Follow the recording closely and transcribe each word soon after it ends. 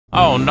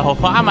Oh no,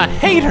 I'm a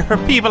hater.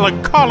 People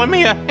are calling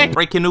me a hater.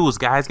 Breaking news,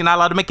 guys. You're not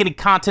allowed to make any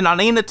content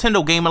on any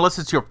Nintendo game unless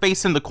it's your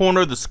face in the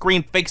corner of the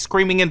screen fake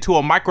screaming into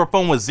a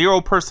microphone with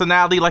zero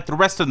personality like the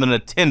rest of the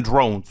Nintendo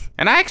drones.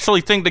 And I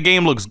actually think the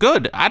game looks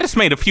good. I just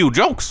made a few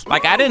jokes.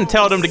 Like, I didn't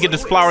tell them to give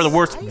this flower the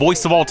worst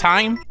voice of all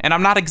time. And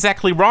I'm not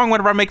exactly wrong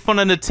whenever I make fun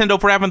of Nintendo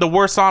for having the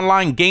worst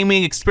online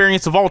gaming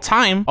experience of all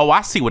time. Oh,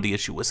 I see what the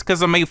issue is.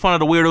 Because I made fun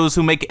of the weirdos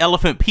who make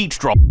Elephant Peach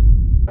draw.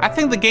 I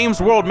think the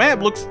game's world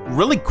map looks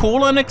really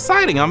cool and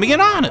exciting, I'm being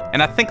honest.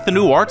 And I think the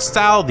new art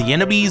style, the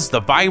enemies, the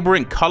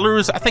vibrant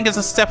colors, I think it's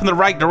a step in the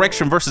right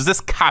direction versus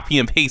this copy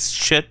and paste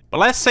shit. But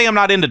let's say I'm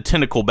not into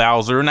Tentacle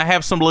Bowser and I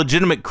have some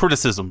legitimate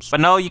criticisms. But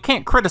no, you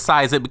can't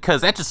criticize it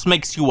because that just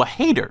makes you a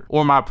hater.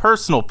 Or my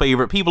personal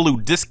favorite, people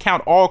who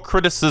discount all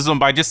criticism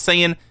by just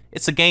saying,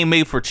 it's a game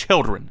made for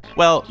children.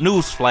 Well,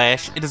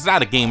 newsflash, it is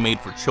not a game made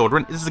for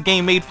children. It is a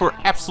game made for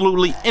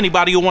absolutely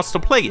anybody who wants to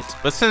play it.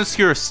 But since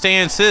your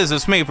stance is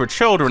it's made for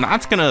children, I'm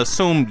just gonna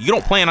assume you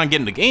don't plan on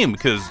getting the game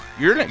because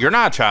you're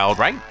not a child,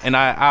 right? And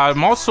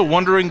I'm also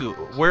wondering,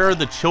 where are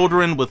the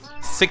children with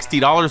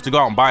 $60 to go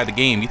out and buy the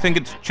game? You think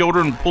it's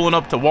children pulling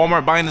up to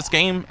Walmart buying this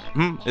game?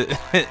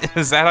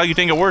 Is that how you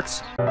think it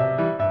works?